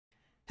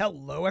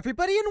Hello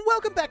everybody and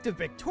welcome back to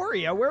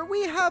Victoria, where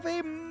we have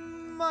a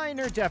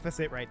minor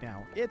deficit right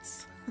now.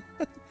 It's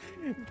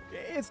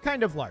it's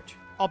kind of large,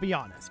 I'll be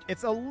honest.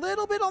 It's a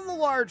little bit on the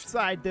large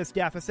side, this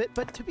deficit,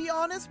 but to be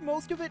honest,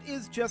 most of it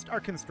is just our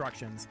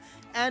constructions.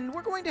 And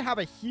we're going to have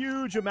a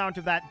huge amount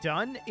of that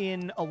done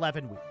in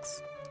 11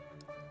 weeks.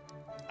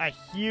 A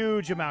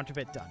huge amount of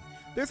it done.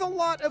 There's a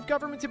lot of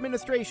government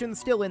administration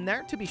still in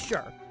there, to be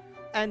sure,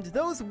 and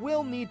those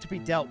will need to be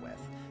dealt with.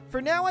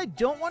 For now, I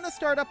don't want to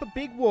start up a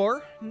big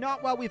war,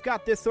 not while we've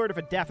got this sort of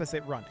a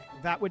deficit running.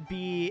 That would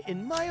be,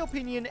 in my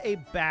opinion, a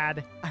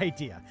bad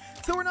idea.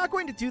 So we're not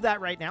going to do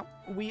that right now.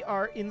 We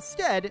are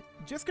instead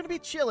just going to be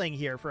chilling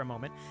here for a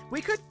moment.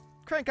 We could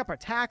crank up our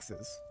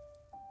taxes.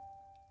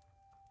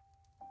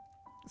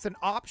 It's an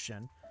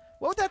option.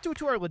 What would that do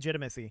to our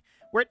legitimacy?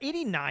 We're at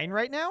 89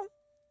 right now.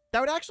 That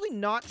would actually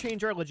not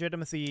change our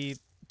legitimacy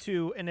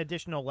to an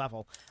additional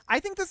level. I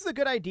think this is a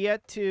good idea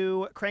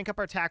to crank up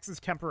our taxes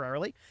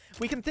temporarily.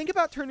 We can think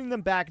about turning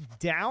them back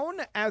down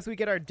as we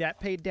get our debt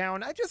paid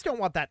down. I just don't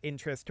want that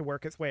interest to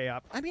work its way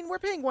up. I mean, we're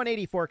paying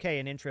 184K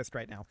in interest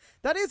right now.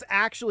 That is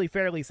actually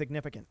fairly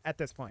significant at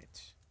this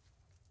point.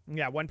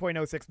 Yeah,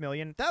 1.06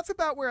 million. That's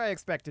about where I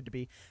expected to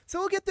be. So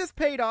we'll get this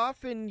paid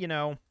off in,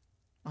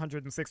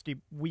 160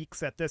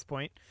 weeks at this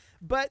point.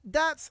 But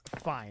that's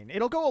fine.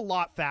 It'll go a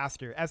lot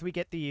faster as we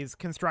get these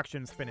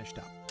constructions finished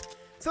up.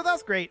 So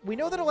that's great. We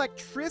know that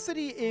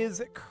electricity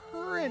is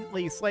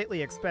currently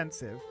slightly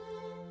expensive.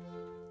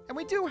 And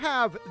we do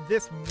have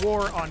this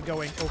war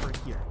ongoing over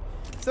here.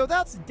 So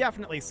that's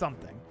definitely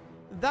something.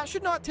 That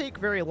should not take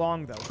very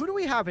long, though. Who do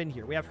we have in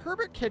here? We have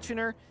Herbert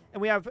Kitchener,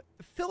 and we have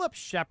Philip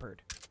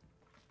Shepard.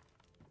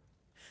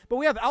 But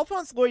we have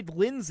Alphonse Lloyd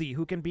Lindsay,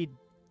 who can be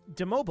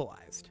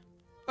demobilized.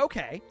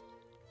 Okay.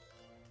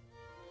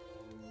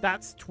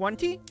 That's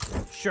 20?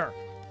 Sure.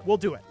 We'll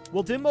do it.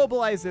 We'll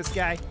demobilize this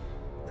guy.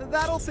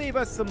 That'll save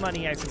us some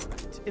money, I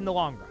suspect, in the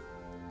long run.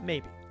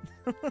 Maybe.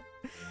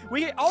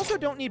 We also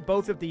don't need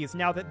both of these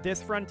now that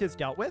this front is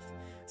dealt with.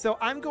 So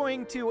I'm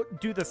going to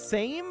do the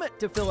same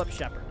to Philip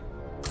Shepard.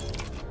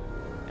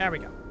 There we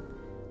go.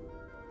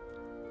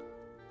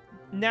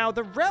 Now,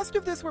 the rest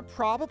of this we're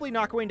probably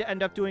not going to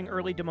end up doing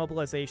early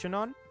demobilization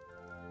on.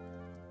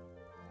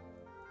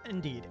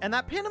 Indeed. And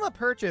that Panama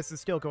Purchase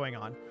is still going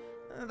on.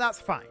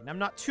 That's fine. I'm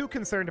not too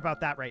concerned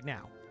about that right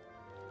now.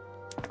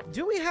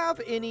 Do we have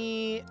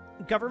any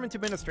government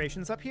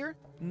administrations up here?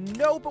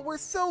 No, but we're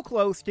so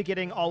close to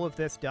getting all of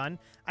this done.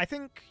 I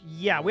think,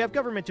 yeah, we have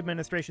government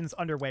administrations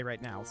underway right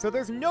now. So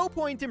there's no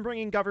point in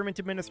bringing government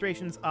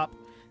administrations up.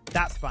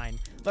 That's fine.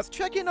 Let's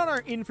check in on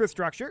our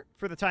infrastructure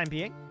for the time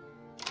being.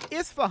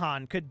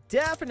 Isfahan could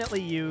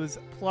definitely use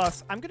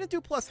plus, I'm going to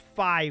do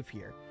 +5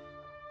 here.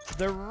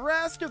 The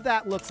rest of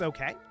that looks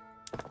okay.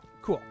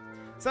 Cool.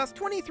 So that's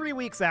 23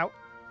 weeks out.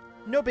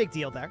 No big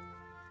deal there.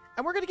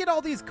 And we're going to get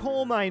all these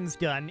coal mines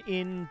done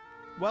in,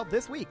 well,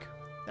 this week.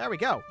 There we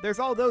go. There's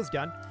all those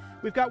done.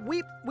 We've got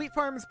wheat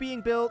farms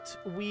being built.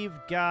 We've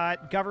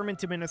got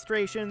government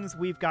administrations.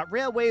 We've got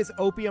railways,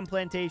 opium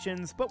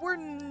plantations. But we're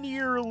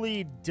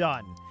nearly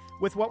done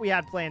with what we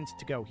had planned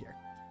to go here.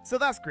 So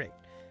that's great.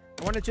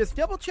 I want to just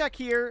double check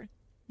here.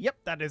 Yep,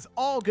 that is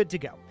all good to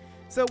go.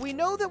 So we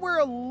know that we're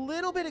a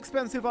little bit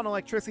expensive on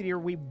electricity, or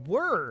we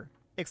were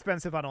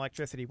expensive on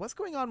electricity. What's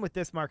going on with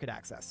this market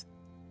access?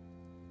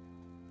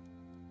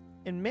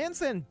 In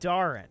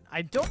Mansandaran,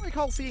 I don't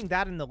recall seeing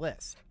that in the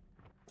list.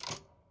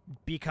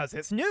 Because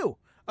it's new.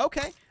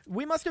 Okay,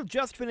 we must have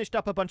just finished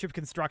up a bunch of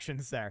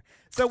constructions there.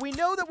 So we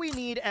know that we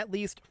need at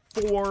least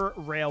 4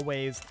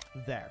 railways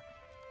there.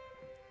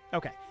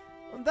 Okay,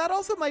 that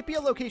also might be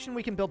a location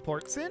we can build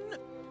ports in.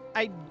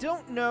 I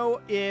don't know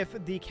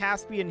if the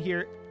Caspian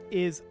here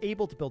is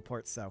able to build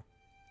ports, though.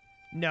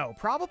 No,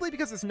 probably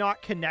because it's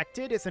not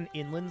connected. It's an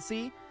inland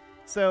sea.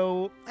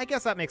 So I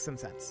guess that makes some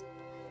sense.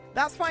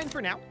 That's fine for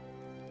now.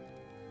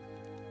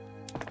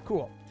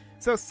 Cool.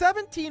 So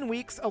 17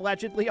 weeks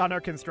allegedly on our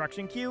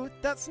construction queue.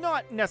 That's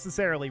not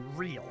necessarily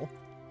real,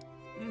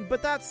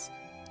 but that's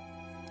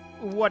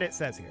what it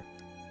says here.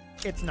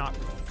 It's not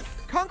real.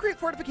 Concrete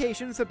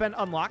fortifications have been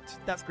unlocked.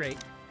 That's great.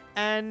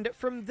 And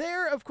from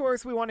there, of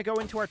course, we want to go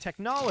into our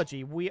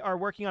technology. We are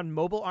working on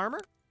mobile armor.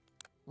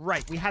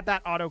 Right, we had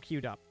that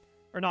auto-queued up.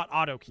 Or not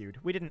auto-queued.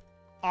 We didn't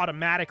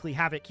automatically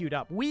have it queued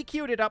up. We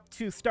queued it up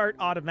to start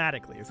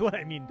automatically, is what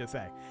I mean to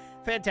say.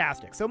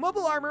 Fantastic. So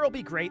mobile armor will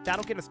be great.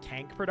 That'll get us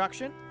tank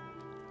production.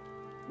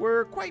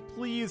 We're quite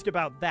pleased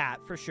about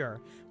that, for sure.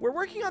 We're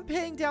working on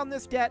paying down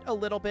this debt a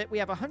little bit. We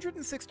have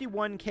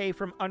 161K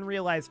from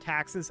unrealized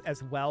taxes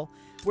as well.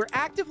 We're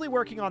actively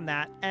working on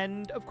that,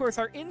 and of course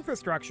our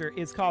infrastructure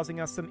is causing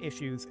us some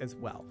issues as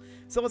well.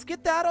 So let's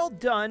get that all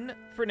done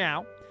for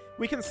now.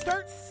 We can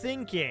start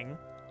thinking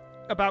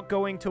about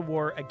going to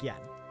war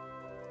again.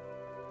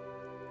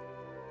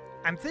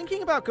 I'm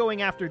thinking about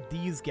going after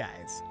these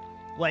guys.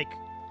 Like,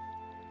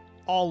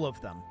 all of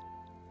them.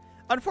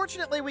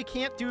 Unfortunately, we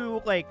can't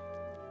do, like,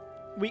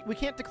 we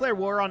can't declare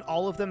war on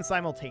all of them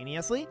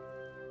simultaneously.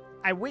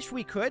 I wish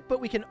we could, but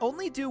we can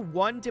only do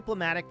one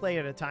diplomatic play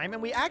at a time,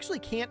 and we actually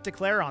can't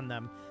declare on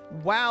them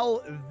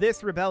while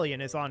this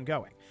rebellion is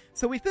ongoing.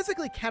 So we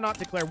physically cannot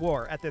declare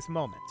war at this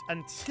moment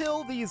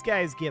until these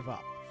guys give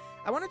up.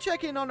 I want to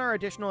check in on our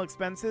additional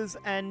expenses,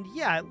 and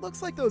yeah, it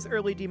looks like those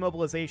early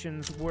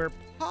demobilizations were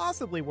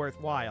possibly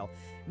worthwhile.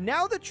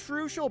 Now the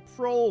Trucial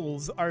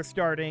Proles are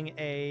starting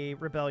a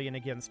rebellion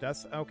against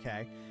us.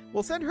 Okay.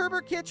 We'll send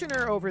Herbert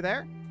Kitchener over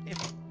there.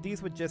 If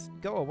these would just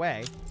go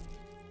away.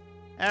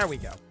 There we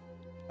go.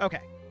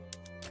 Okay.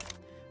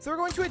 So we're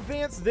going to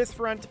advance this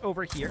front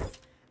over here.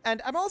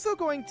 And I'm also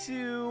going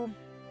to...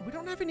 We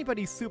don't have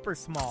anybody super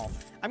small.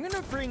 I'm going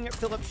to bring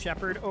Philip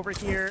Shepard over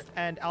here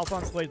and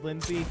Alphonse Lloyd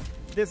Lindsay.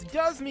 This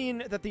does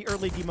mean that the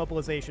early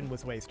demobilization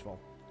was wasteful,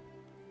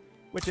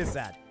 which is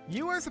sad.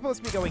 You are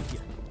supposed to be going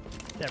here.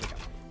 There we go.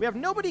 We have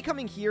nobody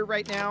coming here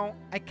right now.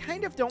 I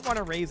kind of don't want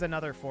to raise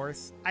another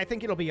force. I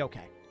think it'll be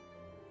okay.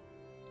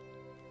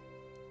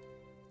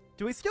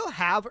 Do we still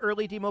have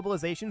early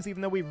demobilizations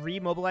even though we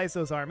remobilized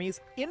those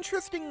armies?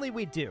 Interestingly,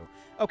 we do.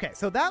 Okay,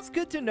 so that's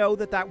good to know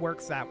that that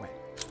works that way.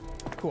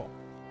 Cool.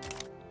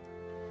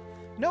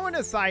 No one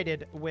has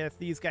sided with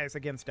these guys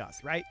against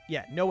us, right?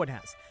 Yeah, no one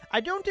has.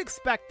 I don't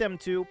expect them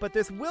to, but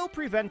this will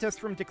prevent us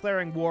from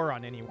declaring war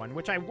on anyone,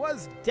 which I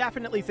was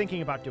definitely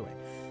thinking about doing.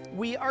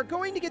 We are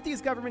going to get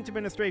these government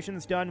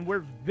administrations done.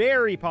 We're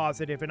very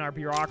positive in our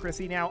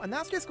bureaucracy now, and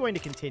that's just going to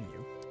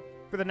continue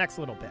for the next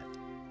little bit.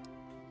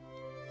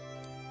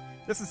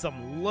 This is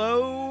some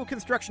low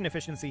construction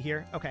efficiency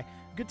here. Okay,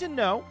 good to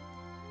know.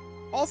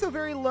 Also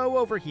very low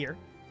over here.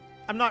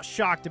 I'm not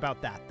shocked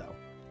about that, though.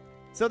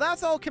 So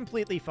that's all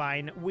completely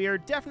fine. We're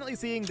definitely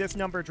seeing this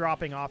number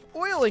dropping off.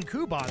 Oil in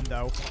Kuban,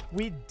 though.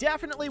 We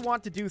definitely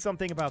want to do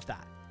something about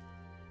that.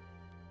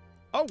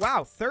 Oh,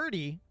 wow,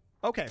 30.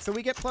 Okay, so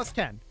we get plus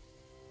 10.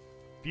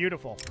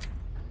 Beautiful.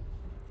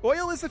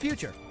 Oil is the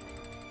future.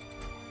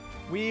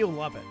 We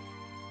love it.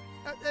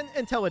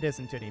 Until it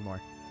isn't anymore.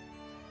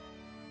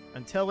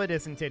 Until it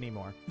isn't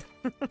anymore.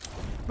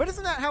 But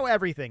isn't that how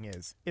everything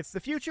is? It's the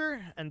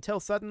future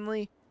until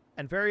suddenly,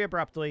 and very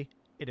abruptly,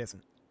 it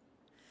isn't.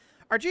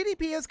 Our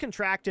GDP has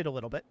contracted a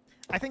little bit.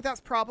 I think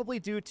that's probably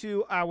due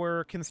to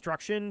our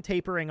construction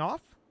tapering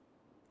off.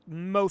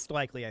 Most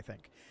likely, I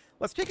think.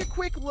 Let's take a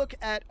quick look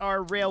at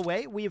our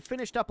railway. We've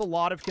finished up a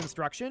lot of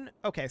construction.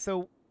 Okay,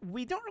 so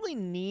we don't really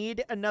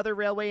need another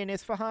railway in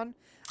Isfahan.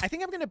 I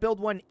think I'm going to build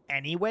one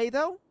anyway,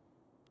 though.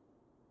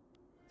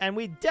 And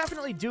we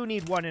definitely do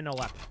need one in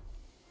Aleppo.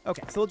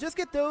 Okay, so we'll just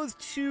get those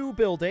two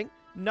building.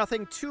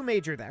 Nothing too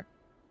major there.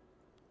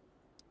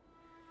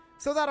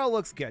 So that all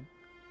looks good.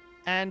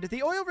 And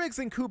the oil rigs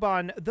in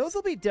Kuban, those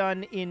will be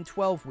done in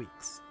 12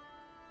 weeks.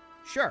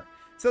 Sure.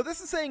 So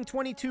this is saying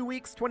 22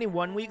 weeks,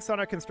 21 weeks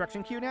on our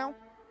construction queue now.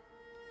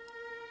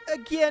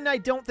 Again, I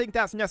don't think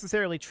that's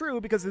necessarily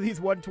true because of these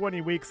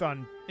 120 weeks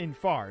in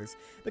FARS.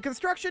 The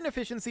construction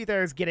efficiency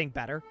there is getting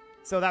better,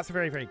 so that's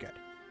very, very good.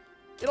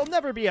 It'll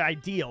never be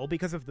ideal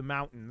because of the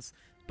mountains,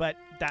 but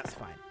that's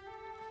fine.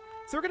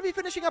 So we're going to be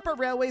finishing up our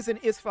railways in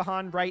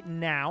Isfahan right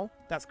now.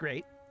 That's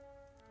great.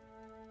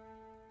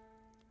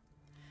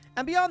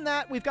 And beyond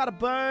that, we've got a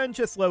bunch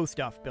of slow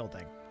stuff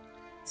building.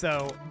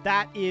 So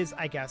that is,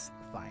 I guess,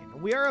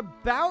 fine. We are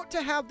about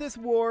to have this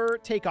war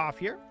take off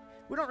here.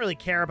 We don't really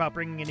care about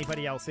bringing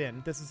anybody else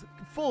in. This is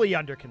fully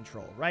under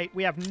control, right?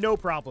 We have no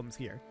problems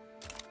here.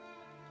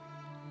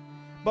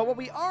 But what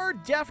we are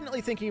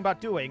definitely thinking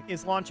about doing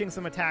is launching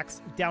some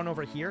attacks down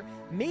over here.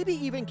 Maybe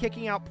even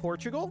kicking out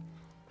Portugal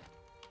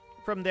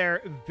from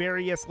their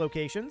various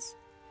locations.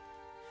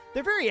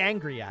 They're very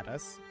angry at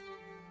us.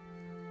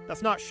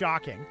 That's not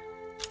shocking.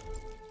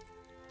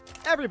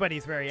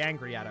 Everybody's very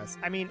angry at us.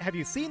 I mean, have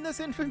you seen this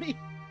infamy?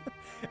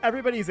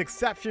 Everybody's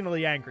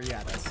exceptionally angry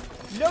at us.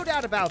 No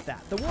doubt about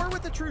that. The war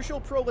with the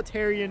Trucial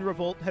Proletarian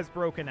Revolt has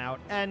broken out,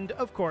 and,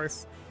 of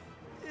course,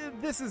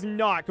 this is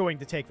not going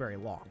to take very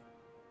long.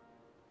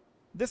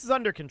 This is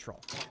under control.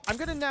 I'm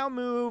going to now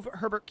move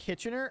Herbert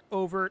Kitchener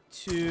over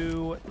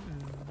to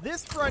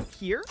this front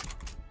here.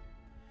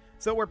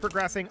 So we're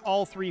progressing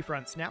all three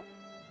fronts now.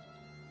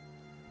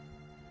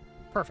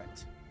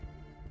 Perfect.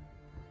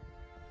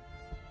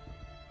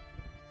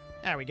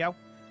 There we go.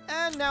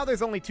 And now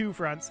there's only two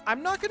fronts.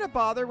 I'm not going to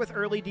bother with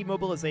early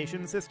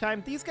demobilizations this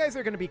time. These guys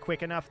are going to be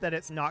quick enough that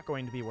it's not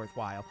going to be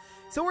worthwhile.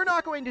 So we're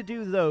not going to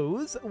do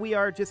those. We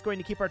are just going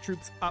to keep our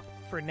troops up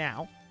for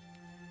now.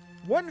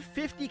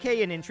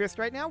 150k in interest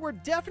right now. We're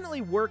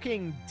definitely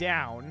working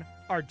down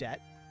our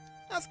debt.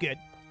 That's good.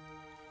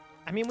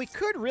 I mean, we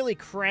could really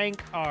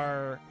crank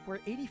our... We're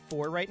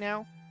 84 right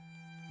now.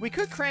 We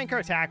could crank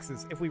our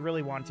taxes if we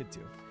really wanted to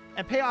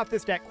and pay off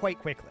this debt quite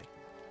quickly.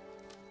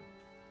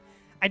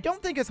 I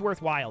don't think it's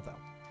worthwhile, though.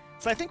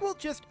 So I think we'll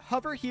just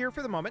hover here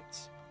for the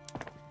moment.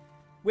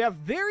 We have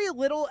very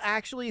little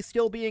actually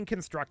still being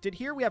constructed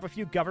here. We have a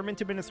few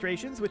government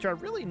administrations, which are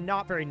really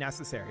not very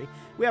necessary.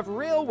 We have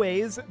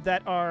railways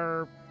that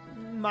are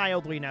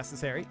mildly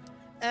necessary.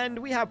 And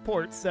we have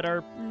ports that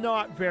are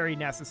not very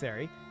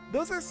necessary.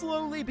 Those are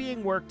slowly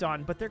being worked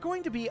on, but they're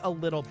going to be a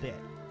little bit.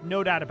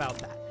 No doubt about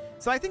that.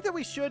 So I think that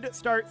we should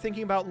start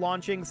thinking about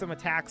launching some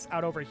attacks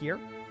out over here.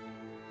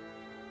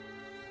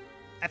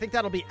 I think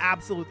that'll be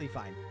absolutely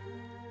fine.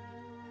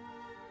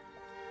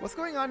 What's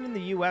going on in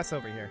the US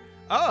over here?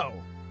 Oh!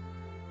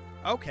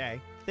 Okay.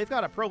 They've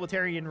got a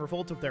proletarian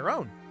revolt of their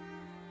own.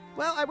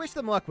 Well, I wish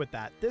them luck with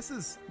that.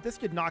 This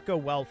did not go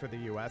well for the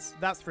US,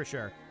 that's for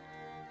sure.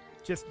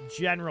 Just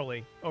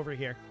generally over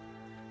here.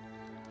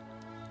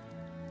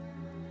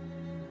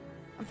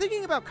 I'm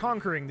thinking about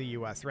conquering the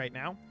US right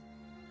now.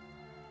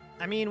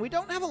 I mean, we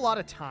don't have a lot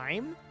of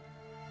time,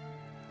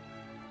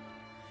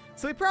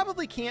 so we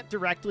probably can't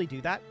directly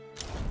do that.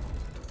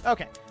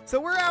 Okay,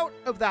 so we're out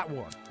of that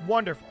war.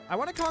 Wonderful. I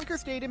want to conquer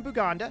state in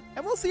Buganda,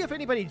 and we'll see if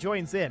anybody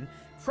joins in.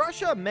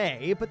 Prussia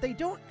may, but they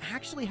don't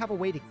actually have a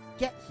way to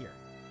get here.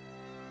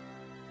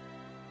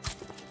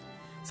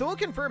 So we'll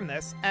confirm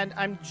this, and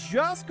I'm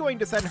just going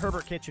to send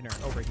Herbert Kitchener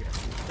over here.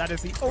 That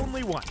is the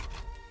only one.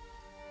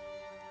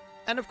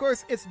 And of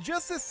course, it's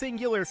just a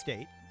singular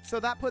state, so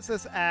that puts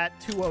us at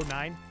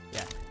 209.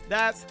 Yeah,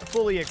 that's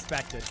fully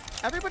expected.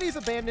 Everybody's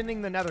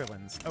abandoning the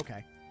Netherlands.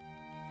 Okay.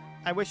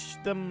 I wish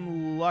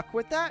them luck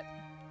with that.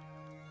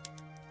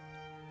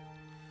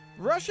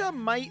 Russia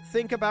might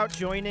think about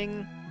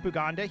joining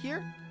Buganda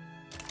here,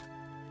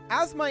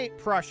 as might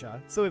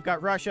Prussia. So we've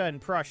got Russia and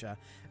Prussia.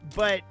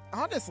 But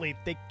honestly,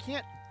 they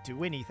can't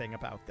do anything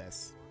about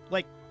this.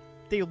 Like,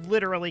 they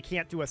literally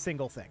can't do a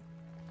single thing.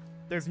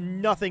 There's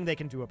nothing they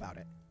can do about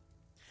it.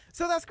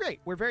 So that's great.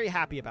 We're very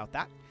happy about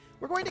that.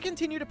 We're going to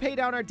continue to pay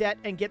down our debt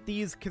and get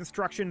these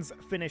constructions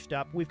finished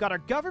up. We've got our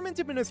government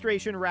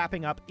administration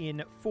wrapping up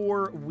in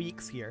 4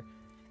 weeks here.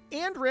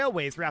 And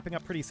railways wrapping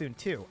up pretty soon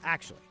too,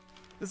 actually.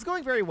 This is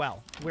going very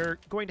well. We're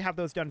going to have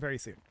those done very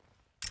soon.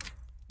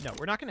 No,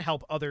 we're not going to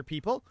help other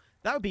people.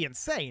 That would be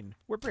insane.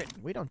 We're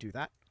Britain. We don't do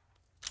that.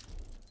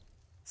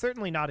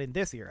 Certainly not in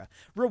this era.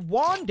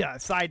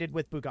 Rwanda sided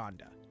with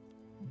Buganda.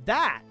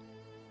 That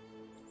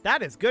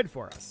is good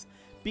for us.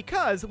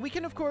 Because we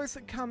can, of course,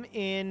 come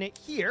in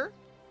here.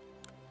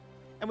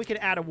 And we can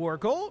add a war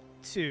goal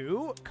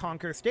to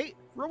conquer state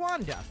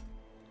Rwanda.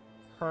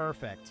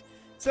 Perfect.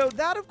 So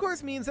that, of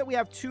course, means that we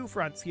have 2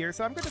 fronts here.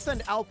 So I'm going to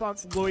send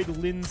Alphonse Lloyd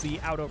Lindsay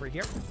out over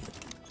here.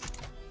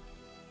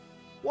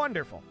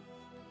 Wonderful.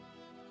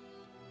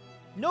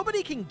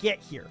 Nobody can get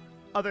here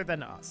other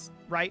than us,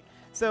 right?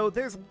 So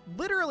there's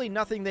literally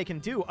nothing they can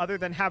do other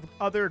than have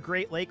other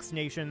Great Lakes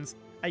nations,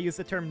 I use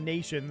the term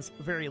nations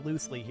very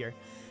loosely here,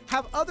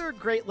 have other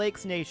Great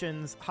Lakes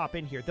nations hop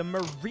in here. The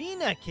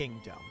Marina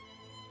Kingdom.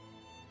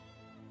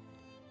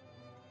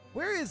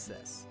 Where is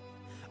this?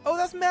 Oh,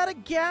 that's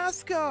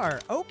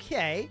Madagascar.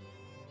 Okay.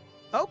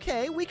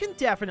 Okay, we can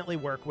definitely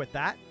work with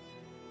that.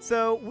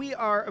 So we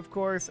are, of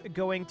course,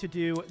 going to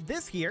do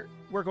this here.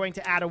 We're going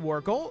to add a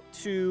war goal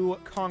to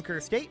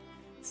conquer state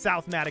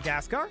South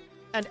Madagascar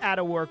and add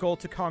a war goal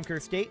to conquer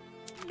state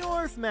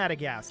North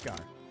Madagascar.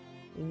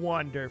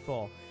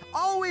 Wonderful.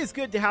 Always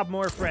good to have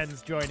more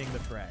friends joining the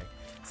fray.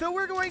 So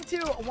we're going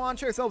to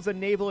launch ourselves a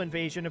naval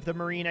invasion of the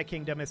Marina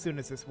Kingdom as soon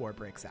as this war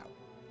breaks out.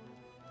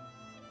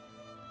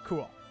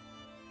 Cool.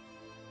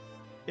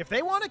 If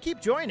they want to keep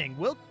joining,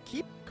 we'll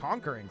keep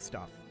conquering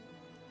stuff.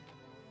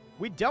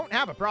 We don't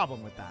have a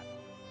problem with that.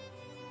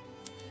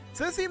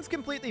 So this seems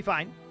completely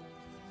fine.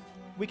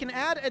 We can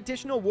add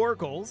additional war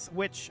goals,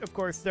 which, of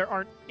course, there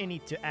aren't any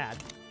to add.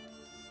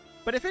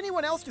 But if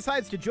anyone else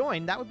decides to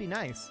join, that would be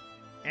nice.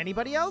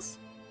 Anybody else?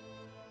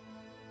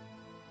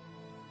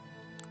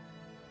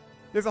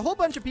 There's a whole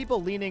bunch of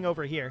people leaning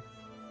over here.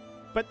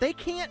 But they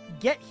can't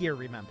get here,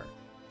 remember.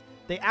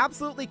 They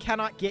absolutely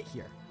cannot get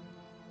here.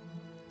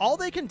 All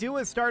they can do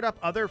is start up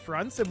other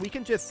fronts, and we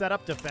can just set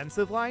up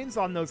defensive lines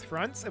on those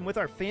fronts, and with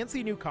our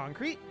fancy new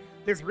concrete,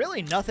 there's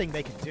really nothing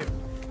they can do.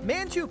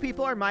 Manchu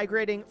people are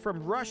migrating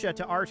from Russia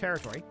to our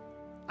territory.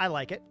 I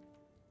like it.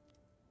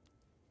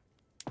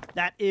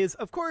 That is,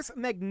 of course,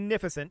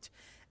 magnificent.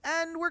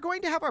 And we're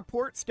going to have our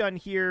ports done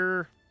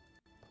here.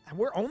 And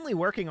we're only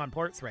working on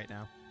ports right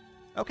now.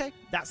 Okay,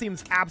 that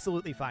seems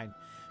absolutely fine.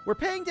 We're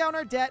paying down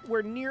our debt.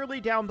 We're nearly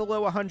down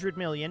below 100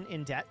 million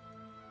in debt.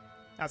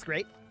 That's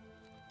great.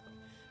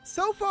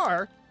 So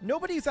far,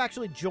 nobody's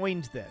actually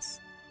joined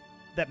this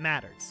that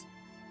matters.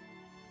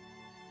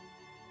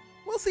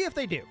 We'll see if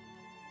they do.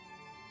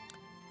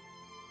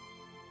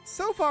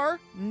 So far,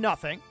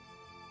 nothing.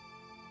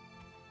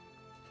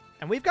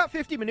 And we've got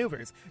 50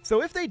 maneuvers,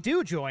 so if they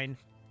do join,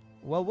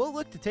 well, we'll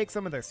look to take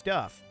some of their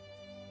stuff.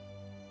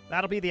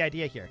 That'll be the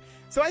idea here.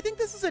 So I think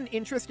this is an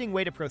interesting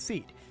way to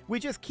proceed.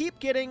 We just keep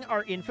getting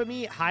our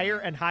infamy higher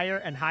and higher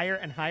and higher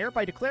and higher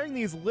by declaring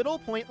these little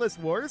pointless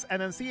wars and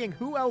then seeing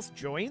who else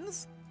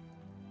joins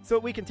so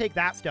we can take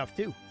that stuff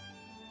too.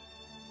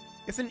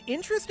 It's an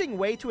interesting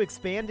way to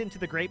expand into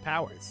the great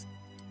powers.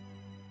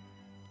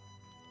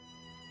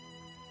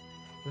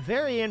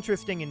 Very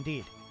interesting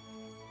indeed.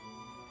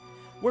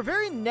 We're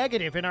very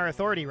negative in our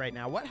authority right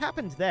now. What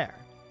happened there?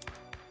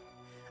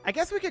 I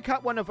guess we could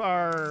cut one of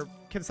our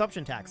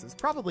consumption taxes.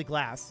 Probably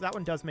glass. That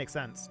one does make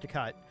sense to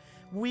cut.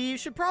 We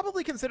should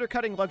probably consider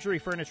cutting luxury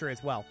furniture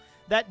as well.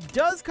 That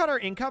does cut our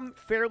income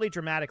fairly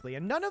dramatically,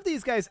 and none of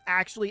these guys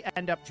actually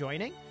end up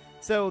joining,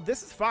 so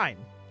this is fine.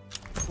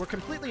 We're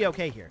completely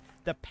okay here.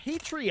 The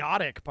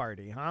Patriotic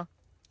Party, huh?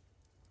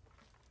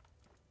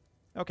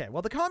 Okay,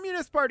 well, the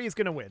Communist Party is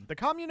going to win. The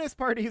Communist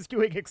Party is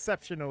doing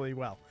exceptionally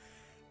well.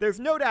 There's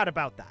no doubt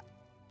about that.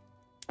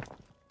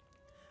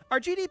 Our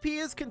GDP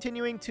is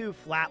continuing to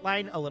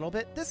flatline a little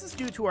bit. This is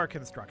due to our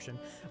construction.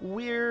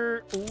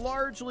 We're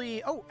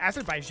largely... Oh,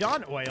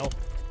 Azerbaijan oil.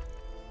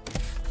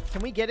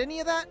 Can we get any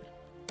of that?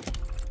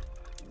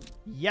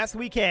 Yes,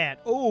 we can.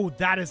 Oh,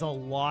 that is a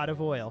lot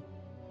of oil.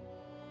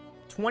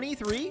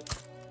 23?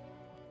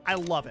 I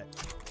love it.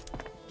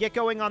 Get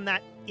going on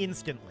that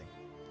instantly.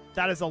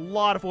 That is a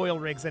lot of oil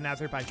rigs in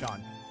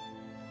Azerbaijan.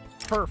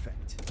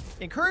 Perfect.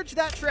 Encourage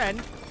that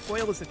trend.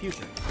 Oil is the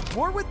future.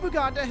 War with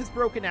Buganda has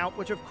broken out,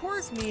 which of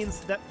course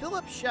means that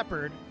Philip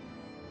Shepard...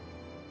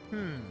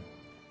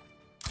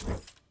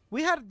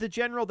 We had the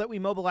general that we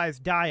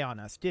mobilized die on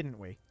us, didn't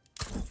we?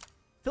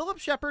 Philip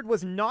Shepard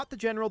was not the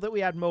general that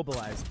we had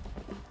mobilized.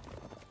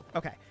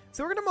 Okay,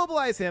 so we're going to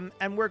mobilize him,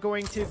 and we're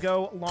going to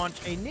go launch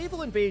a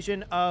naval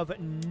invasion of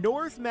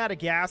North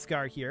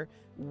Madagascar here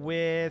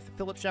with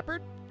Philip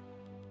Shepard.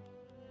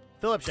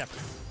 Philip Shepard.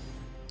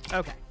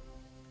 Okay,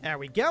 there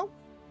we go.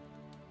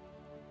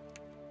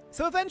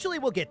 So eventually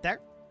we'll get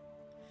there.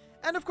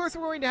 And of course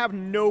we're going to have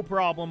no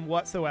problem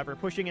whatsoever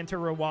pushing into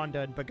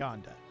Rwanda and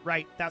Buganda,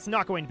 right? That's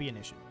not going to be an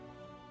issue.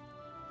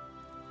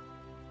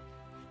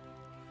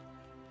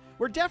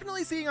 We're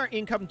definitely seeing our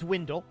income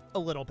dwindle a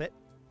little bit.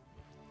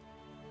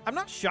 I'm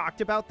not shocked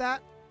about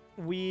that.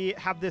 We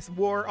have this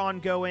war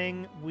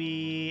ongoing.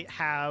 We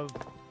have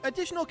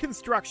additional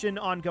construction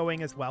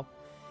ongoing as well.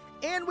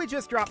 And we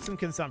just dropped some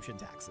consumption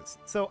taxes.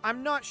 So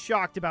I'm not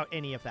shocked about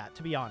any of that,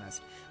 to be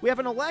honest. We have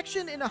an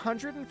election in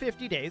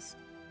 150 days.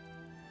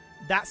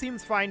 That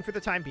seems fine for the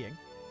time being.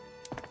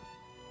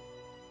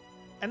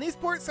 And these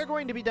ports are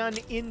going to be done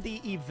in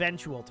the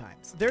eventual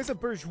times. There's a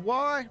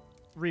bourgeois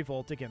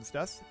revolt against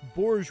us.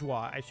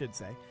 Bourgeois, I should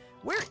say.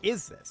 Where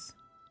is this?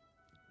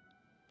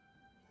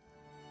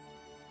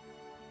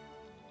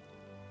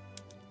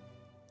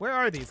 Where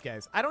are these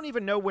guys? I don't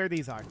even know where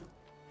these are.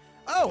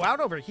 Oh, out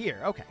over here.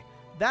 Okay.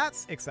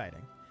 That's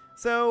exciting.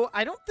 So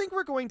I don't think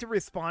we're going to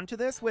respond to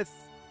this with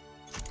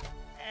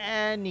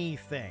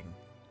anything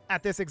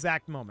at this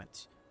exact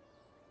moment.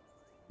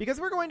 Because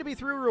we're going to be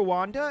through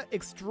Rwanda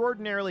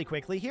extraordinarily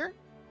quickly here.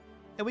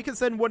 And we can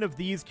send one of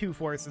these two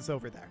forces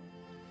over there.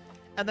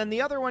 And then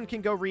the other one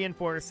can go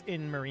reinforce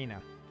in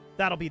Marina.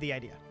 That'll be the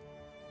idea.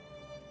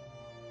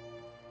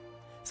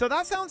 So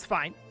that sounds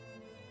fine.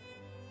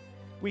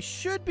 We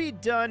should be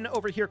done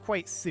over here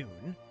quite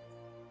soon.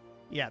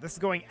 Yeah, this is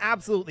going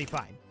absolutely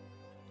fine.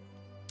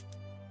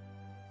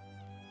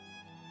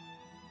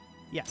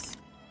 Yes.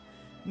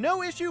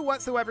 No issue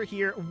whatsoever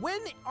here. When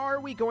are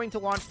we going to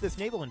launch this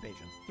naval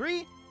invasion?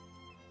 3,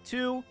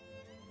 2,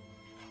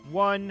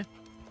 1,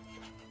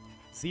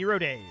 0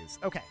 days.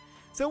 Okay.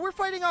 So we're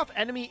fighting off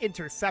enemy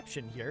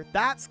interception here.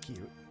 That's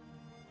cute.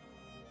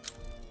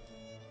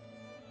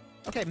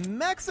 Okay,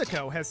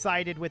 Mexico has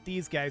sided with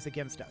these guys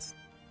against us.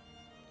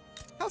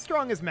 How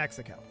strong is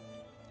Mexico?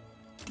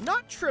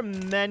 Not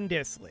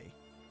tremendously.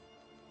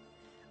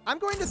 I'm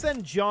going to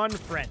send John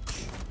French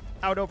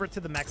out over to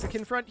the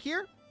Mexican front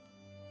here.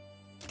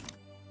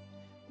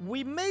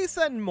 We may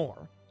send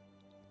more.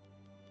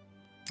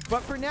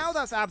 But for now,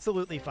 that's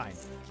absolutely fine.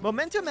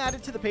 Momentum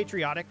added to the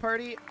Patriotic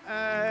Party?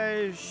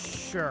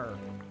 Sure.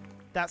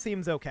 That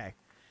seems okay.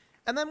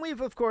 And then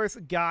we've, of course,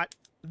 got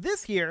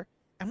this here.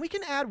 And we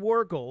can add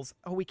war goals.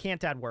 Oh, we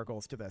can't add war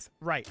goals to this.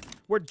 Right.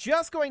 We're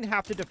just going to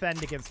have to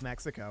defend against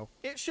Mexico.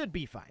 It should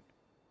be fine.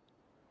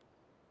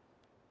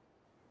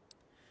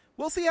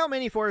 We'll see how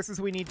many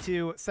forces we need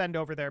to send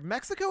over there.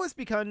 Mexico has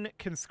begun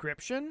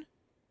conscription.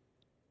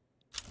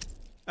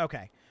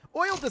 Okay.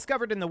 Oil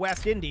discovered in the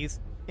West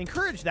Indies.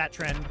 Encourage that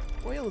trend.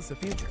 Oil is the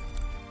future.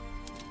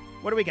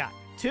 What do we got?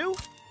 2?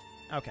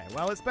 Okay,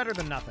 well, it's better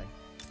than nothing.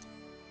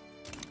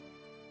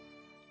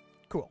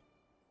 Cool.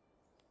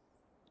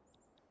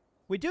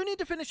 We do need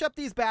to finish up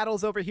these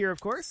battles over here,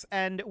 of course,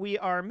 and we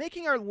are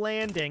making our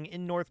landing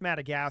in North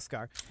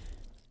Madagascar.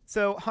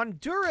 So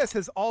Honduras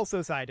has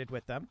also sided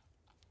with them.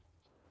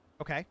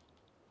 Okay.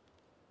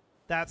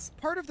 That's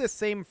part of this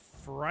same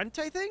front,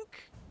 I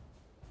think?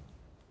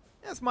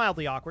 Yeah, it's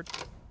mildly awkward.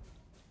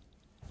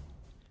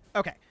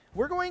 Okay,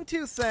 we're going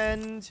to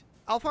send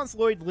Alphonse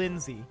Lloyd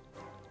Lindsay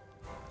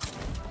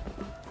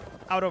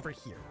out over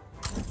here.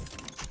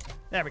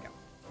 There we go.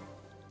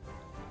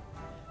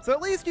 So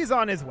at least he's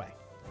on his way.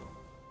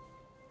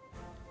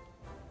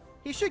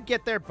 He should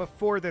get there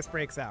before this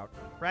breaks out,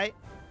 right?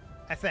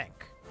 I think.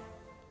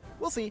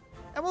 We'll see.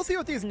 And we'll see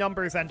what these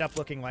numbers end up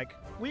looking like.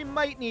 We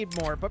might need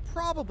more, but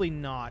probably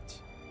not.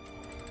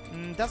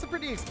 That's a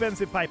pretty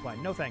expensive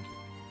pipeline. No thank you.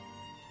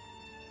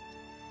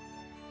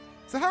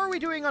 So how are we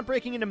doing on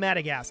breaking into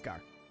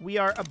Madagascar? We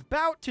are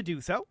about to do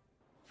so.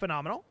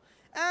 Phenomenal.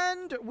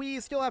 And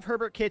we still have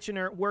Herbert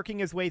Kitchener working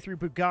his way through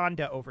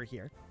Buganda over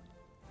here.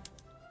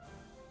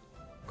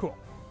 Cool.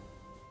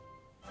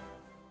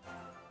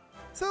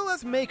 So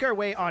let's make our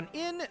way on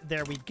in.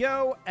 There we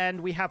go. And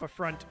we have a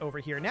front over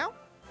here now.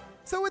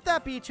 So with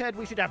that beachhead,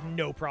 we should have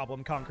no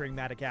problem conquering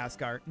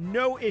Madagascar.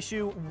 No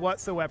issue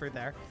whatsoever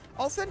there.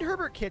 I'll send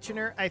Herbert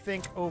Kitchener, I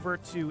think, over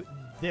to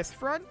this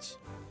front.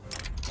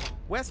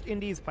 West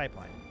Indies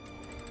pipeline.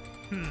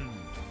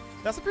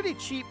 That's a pretty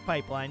cheap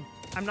pipeline.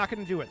 I'm not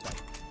going to do it, though.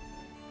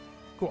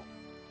 Cool.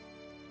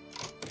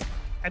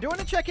 I do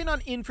want to check in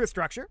on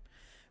infrastructure.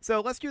 So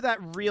let's do that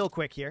real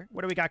quick here.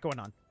 What do we got going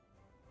on?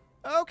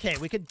 Okay,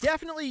 we could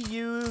definitely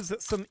use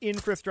some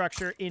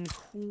infrastructure in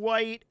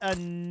quite a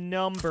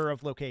number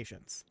of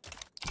locations.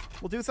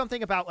 We'll do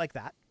something about like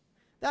that.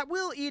 That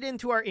will eat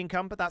into our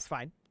income, but that's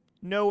fine.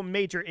 No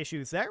major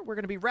issues there. We're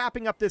going to be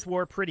wrapping up this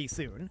war pretty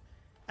soon.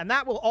 And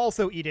that will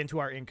also eat into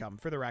our income,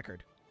 for the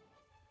record.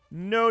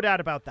 No doubt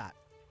about that.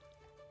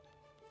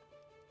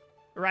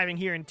 Arriving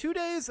here in 2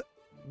 days,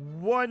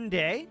 1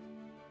 day,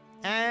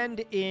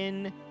 and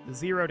in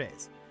 0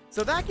 days.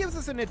 So that gives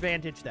us an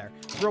advantage there.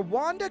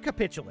 Rwanda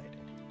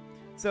capitulated.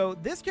 So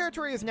this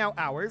territory is now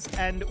ours,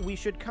 and we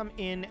should come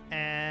in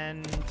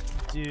and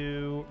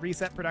do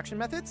reset production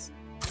methods.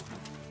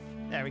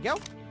 There we go.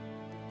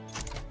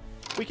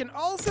 We can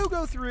also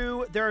go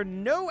through, there are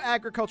no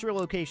agricultural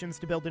locations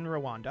to build in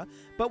Rwanda,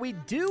 but we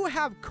do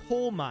have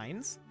coal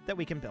mines that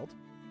we can build.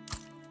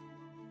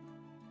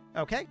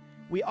 Okay.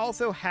 We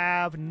also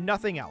have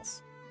nothing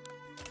else.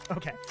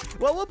 Okay.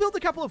 Well, we'll build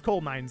a couple of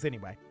coal mines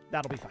anyway.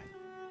 That'll be fine.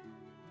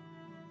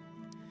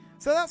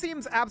 So that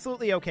seems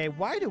absolutely okay.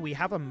 Why do we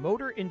have a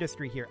motor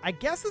industry here? I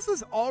guess this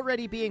is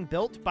already being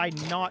built by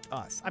not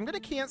us. I'm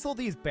going to cancel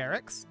these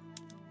barracks.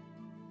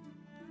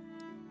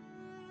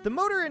 The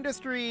motor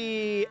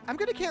industry, I'm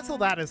going to cancel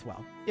that as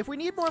well. If we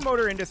need more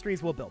motor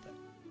industries, we'll build it.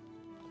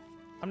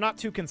 I'm not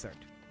too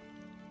concerned.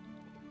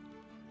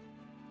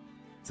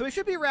 So we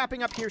should be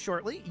wrapping up here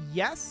shortly.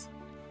 Yes.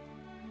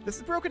 This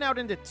is broken out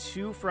into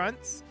 2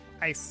 fronts.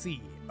 I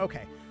see.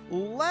 Okay.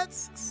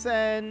 Let's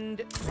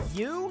send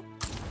you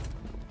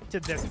to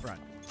this front.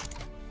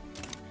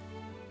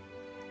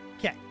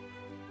 Okay.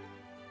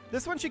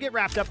 This one should get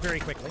wrapped up very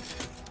quickly.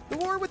 The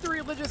war with the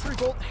religious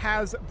revolt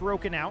has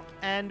broken out,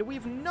 and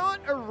we've not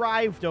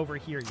arrived over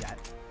here yet.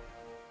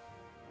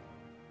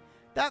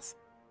 That's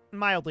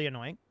mildly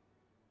annoying.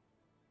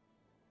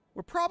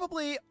 We're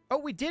probably... Oh,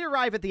 we did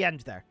arrive at the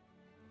end there.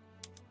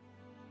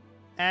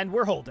 And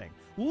we're holding.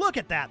 Look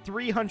at that,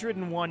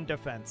 301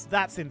 defense.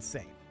 That's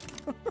insane.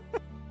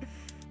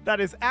 That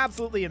is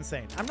absolutely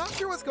insane. I'm not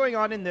sure what's going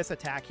on in this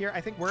attack here.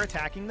 I think we're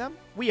attacking them.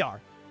 We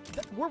are.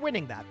 We're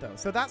winning that, though,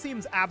 so that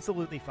seems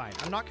absolutely fine.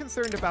 I'm not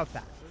concerned about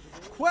that.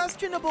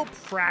 Questionable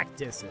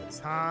practices,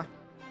 huh?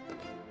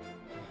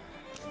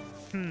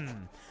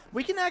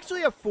 We can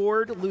actually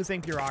afford losing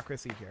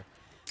bureaucracy here.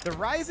 The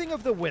rising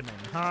of the women,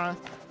 huh?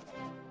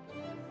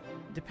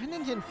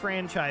 Dependent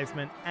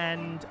enfranchisement,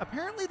 and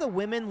apparently the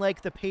women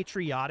like the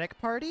Patriotic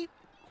Party?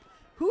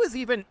 Who is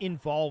even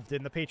involved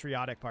in the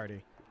Patriotic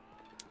Party?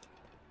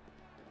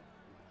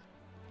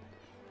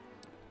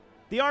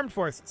 The armed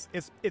forces.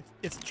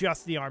 It's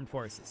just the armed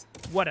forces.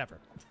 Whatever.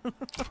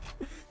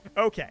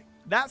 Okay,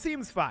 that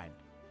seems fine.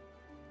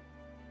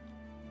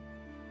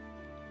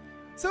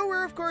 So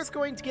we're, of course,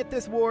 going to get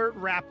this war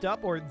wrapped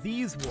up, or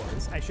these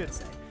wars, I should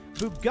say.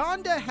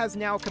 Buganda has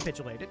now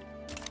capitulated.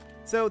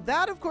 So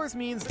that, of course,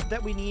 means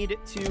that we need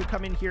to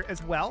come in here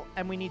as well,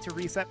 and we need to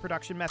reset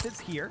production methods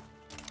here.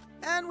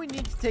 And we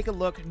need to take a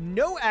look.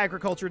 No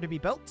agriculture to be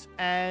built,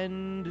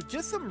 and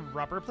just some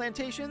rubber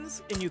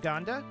plantations in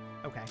Uganda.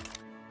 Okay.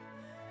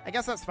 I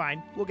guess that's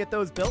fine. We'll get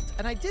those built.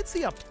 And I did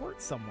see a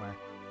port somewhere.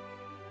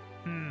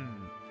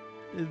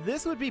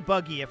 This would be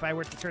buggy if I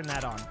were to turn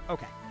that on.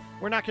 Okay.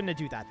 We're not going to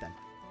do that then.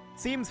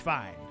 Seems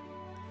fine.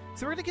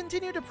 So we're going to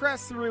continue to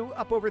press through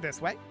up over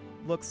this way.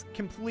 Looks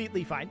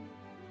completely fine.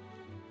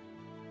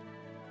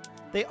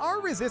 They are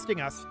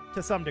resisting us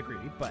to some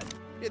degree, but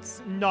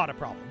it's not a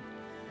problem.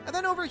 And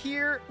then over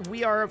here,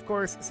 we are, of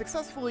course,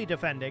 successfully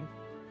defending.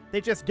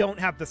 They just don't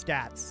have the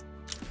stats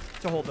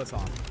to hold us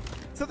off.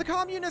 So the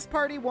Communist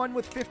Party won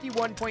with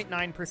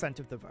 51.9%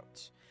 of the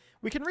vote.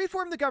 We can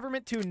reform the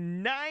government to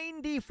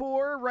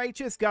 94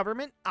 righteous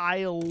government.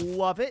 I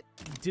love it.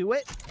 Do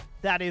it.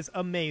 That is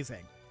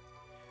amazing.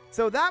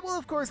 So that will,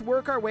 of course,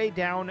 work our way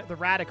down the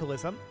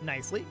radicalism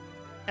nicely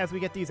as we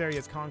get these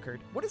areas conquered.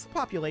 What is the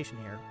population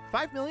here?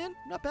 5 million?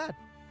 Not bad.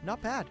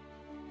 Not bad.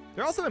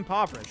 They're also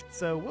impoverished,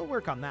 so we'll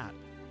work on that.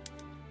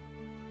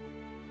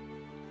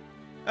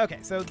 Okay,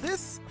 so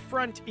this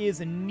front is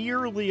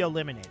nearly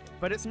eliminated,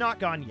 but it's not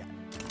gone yet.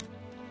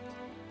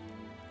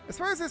 As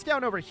far as this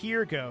down over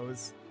here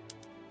goes,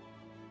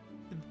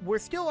 we're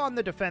still on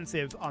the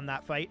defensive on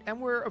that fight, and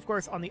we're, of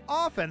course, on the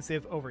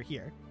offensive over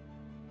here.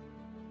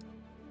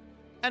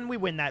 And we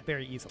win that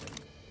very easily.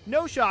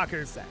 No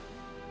shockers there.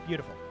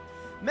 Beautiful.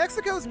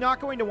 Mexico's not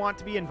going to want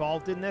to be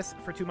involved in this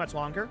for too much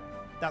longer.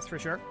 That's for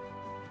sure.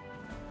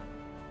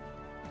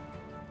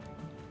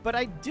 But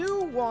I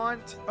do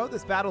want... Oh,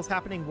 this battle's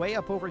happening way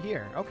up over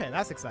here. Okay,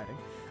 that's exciting.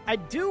 I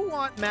do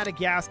want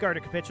Madagascar to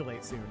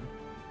capitulate soon.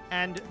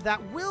 And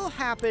that will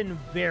happen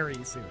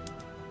very soon.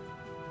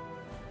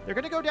 They're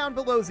going to go down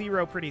below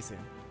 0 pretty soon.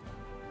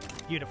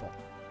 Beautiful.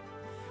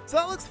 So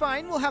that looks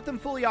fine. We'll have them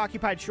fully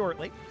occupied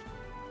shortly.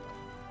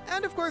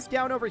 And of course,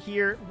 down over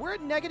here, we're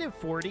at negative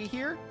 40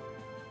 here.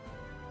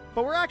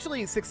 But we're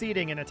actually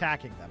succeeding in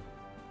attacking them.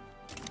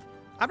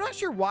 I'm not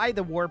sure why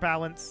the war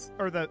balance,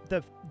 or the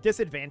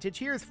disadvantage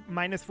here is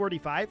minus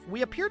 45.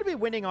 We appear to be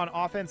winning on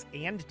offense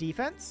and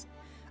defense.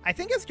 I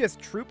think it's just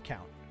troop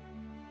count,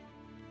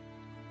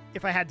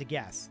 if I had to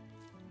guess.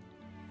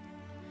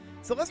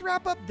 So let's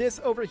wrap up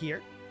this over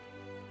here.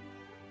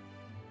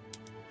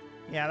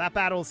 Yeah, that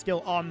battle's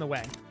still on the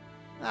way.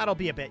 That'll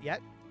be a bit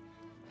yet.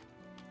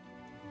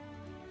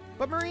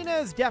 But Marina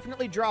is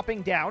definitely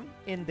dropping down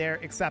in their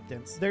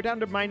acceptance. They're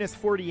down to minus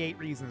 48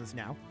 reasons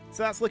now.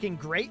 So that's looking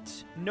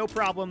great. No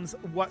problems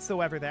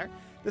whatsoever there.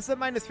 This is at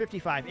minus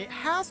 55. It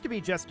has to be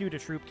just due to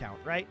troop count,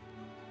 right?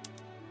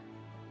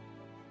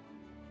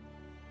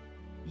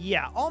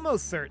 Yeah,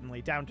 almost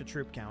certainly down to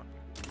troop count.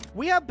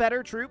 We have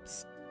better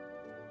troops.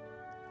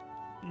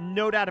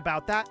 No doubt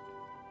about that.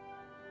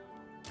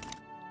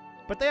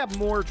 But they have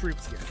more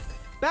troops here.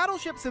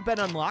 Battleships have been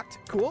unlocked.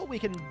 Cool. We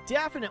can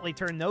definitely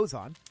turn those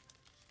on.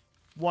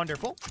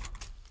 Wonderful.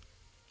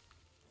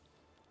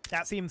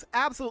 That seems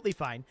absolutely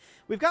fine.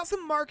 We've got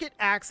some market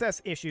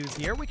access issues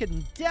here. We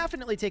can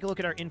definitely take a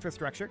look at our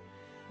infrastructure.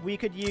 We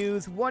could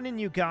use one in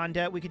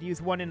Uganda. We could use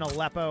one in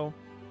Aleppo.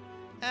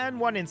 And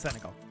one in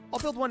Senegal. I'll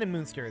build one in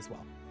Munster as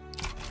well.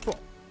 Cool.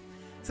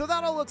 So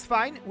that all looks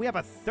fine. We have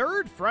a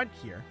third front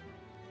here.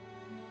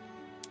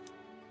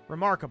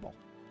 Remarkable.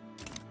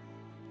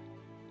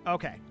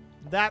 Okay.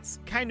 That's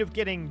kind of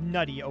getting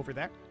nutty over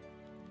there.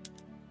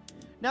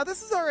 Now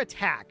this is our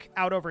attack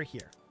out over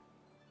here.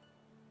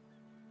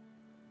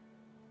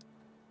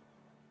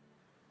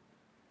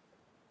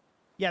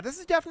 Yeah, this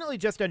is definitely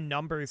just a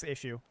numbers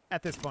issue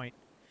at this point.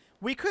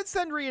 We could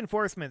send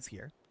reinforcements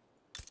here.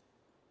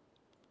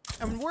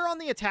 And we're on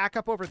the attack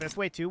up over this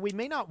way too. We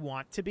may not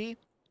want to be.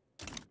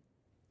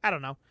 I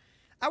don't know.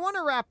 I want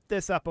to wrap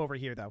this up over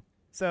here though.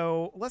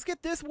 So let's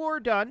get this war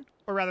done,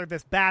 or rather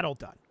this battle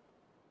done.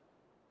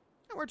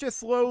 And we're just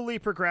slowly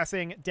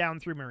progressing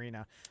down through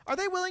Marina. Are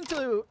they willing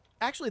to...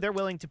 Actually, they're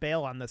willing to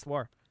bail on this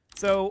war.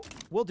 So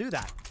we'll do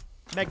that.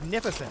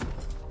 Magnificent.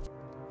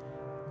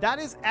 That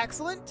is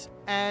excellent.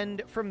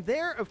 And from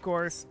there, of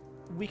course,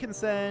 we can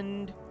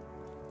send...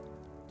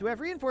 Do we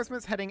have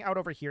reinforcements heading out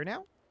over here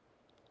now?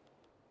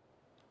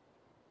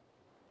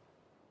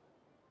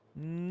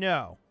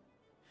 No.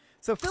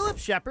 So Philip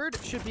Shepard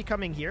should be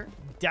coming here,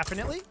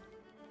 definitely.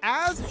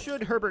 As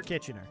should Herbert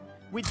Kitchener.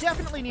 We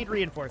definitely need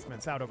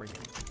reinforcements out over here.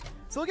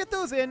 So we'll get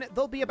those in.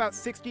 They'll be about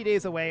 60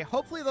 days away.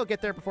 Hopefully they'll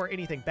get there before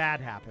anything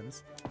bad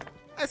happens.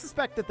 I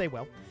suspect that they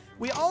will.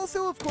 We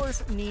also, of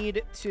course,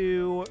 need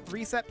to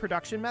reset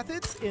production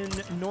methods in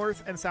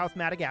North and South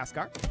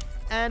Madagascar.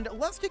 And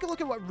let's take a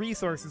look at what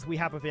resources we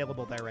have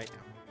available there right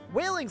now.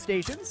 Whaling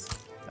stations.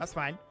 That's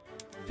fine.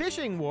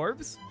 Fishing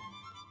wharves.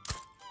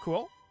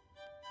 Cool.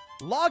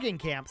 Logging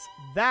camps.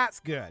 That's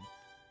good.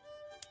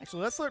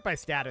 Actually, let's sort by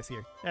status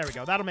here. There we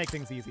go. That'll make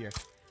things easier.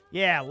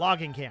 Yeah,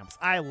 logging camps.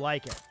 I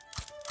like it.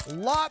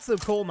 Lots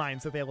of coal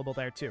mines available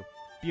there, too.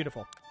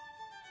 Beautiful.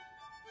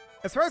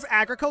 As far as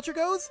agriculture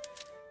goes,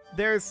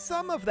 there's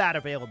some of that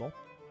available.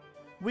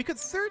 We could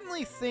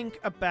certainly think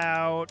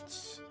about...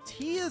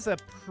 Tea is a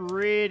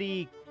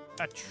pretty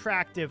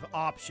attractive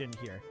option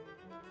here.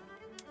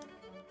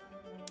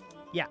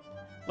 Yeah,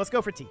 let's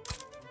go for tea.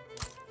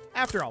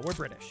 After all, we're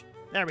British.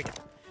 There we go.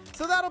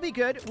 So that'll be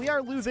good. We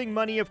are losing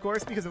money, of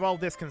course, because of all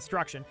this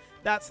construction.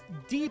 That's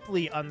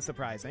deeply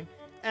unsurprising.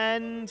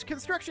 And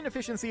construction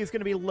efficiency is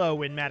going to be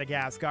low in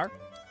Madagascar.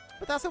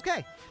 But that's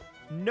okay.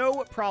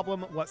 No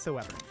problem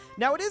whatsoever.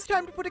 Now, it is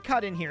time to put a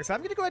cut in here, so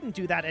I'm going to go ahead and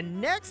do that. And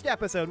next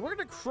episode, we're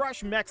going to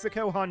crush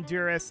Mexico,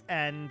 Honduras,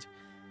 and...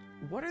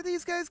 What are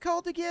these guys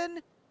called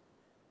again?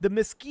 The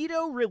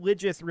Mosquito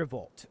Religious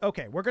Revolt.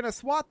 Okay, we're going to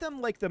swat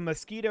them like the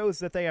mosquitoes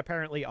that they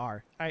apparently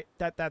are.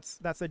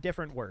 That's a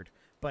different word,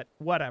 but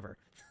whatever.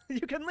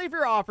 You can leave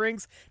your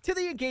offerings to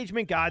the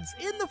engagement gods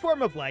in the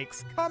form of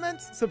likes,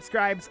 comments,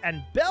 subscribes,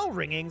 and bell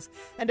ringings,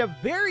 and a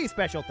very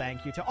special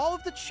thank you to all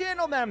of the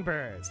channel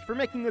members for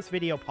making this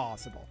video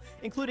possible,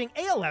 including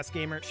ALS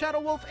Gamer,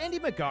 Shadow Wolf, Andy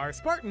McGar,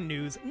 Spartan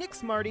News, Nick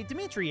Smarty,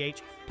 Dimitri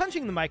H,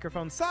 Punching the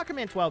Microphone,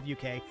 Soccerman12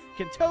 UK,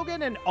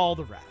 Kentogan, and all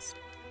the rest.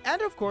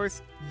 And of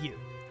course, you.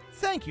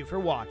 Thank you for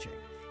watching.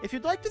 If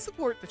you'd like to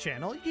support the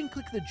channel, you can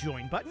click the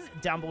join button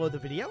down below the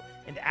video,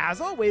 and as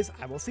always,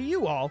 I will see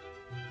you all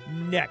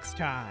next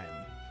time.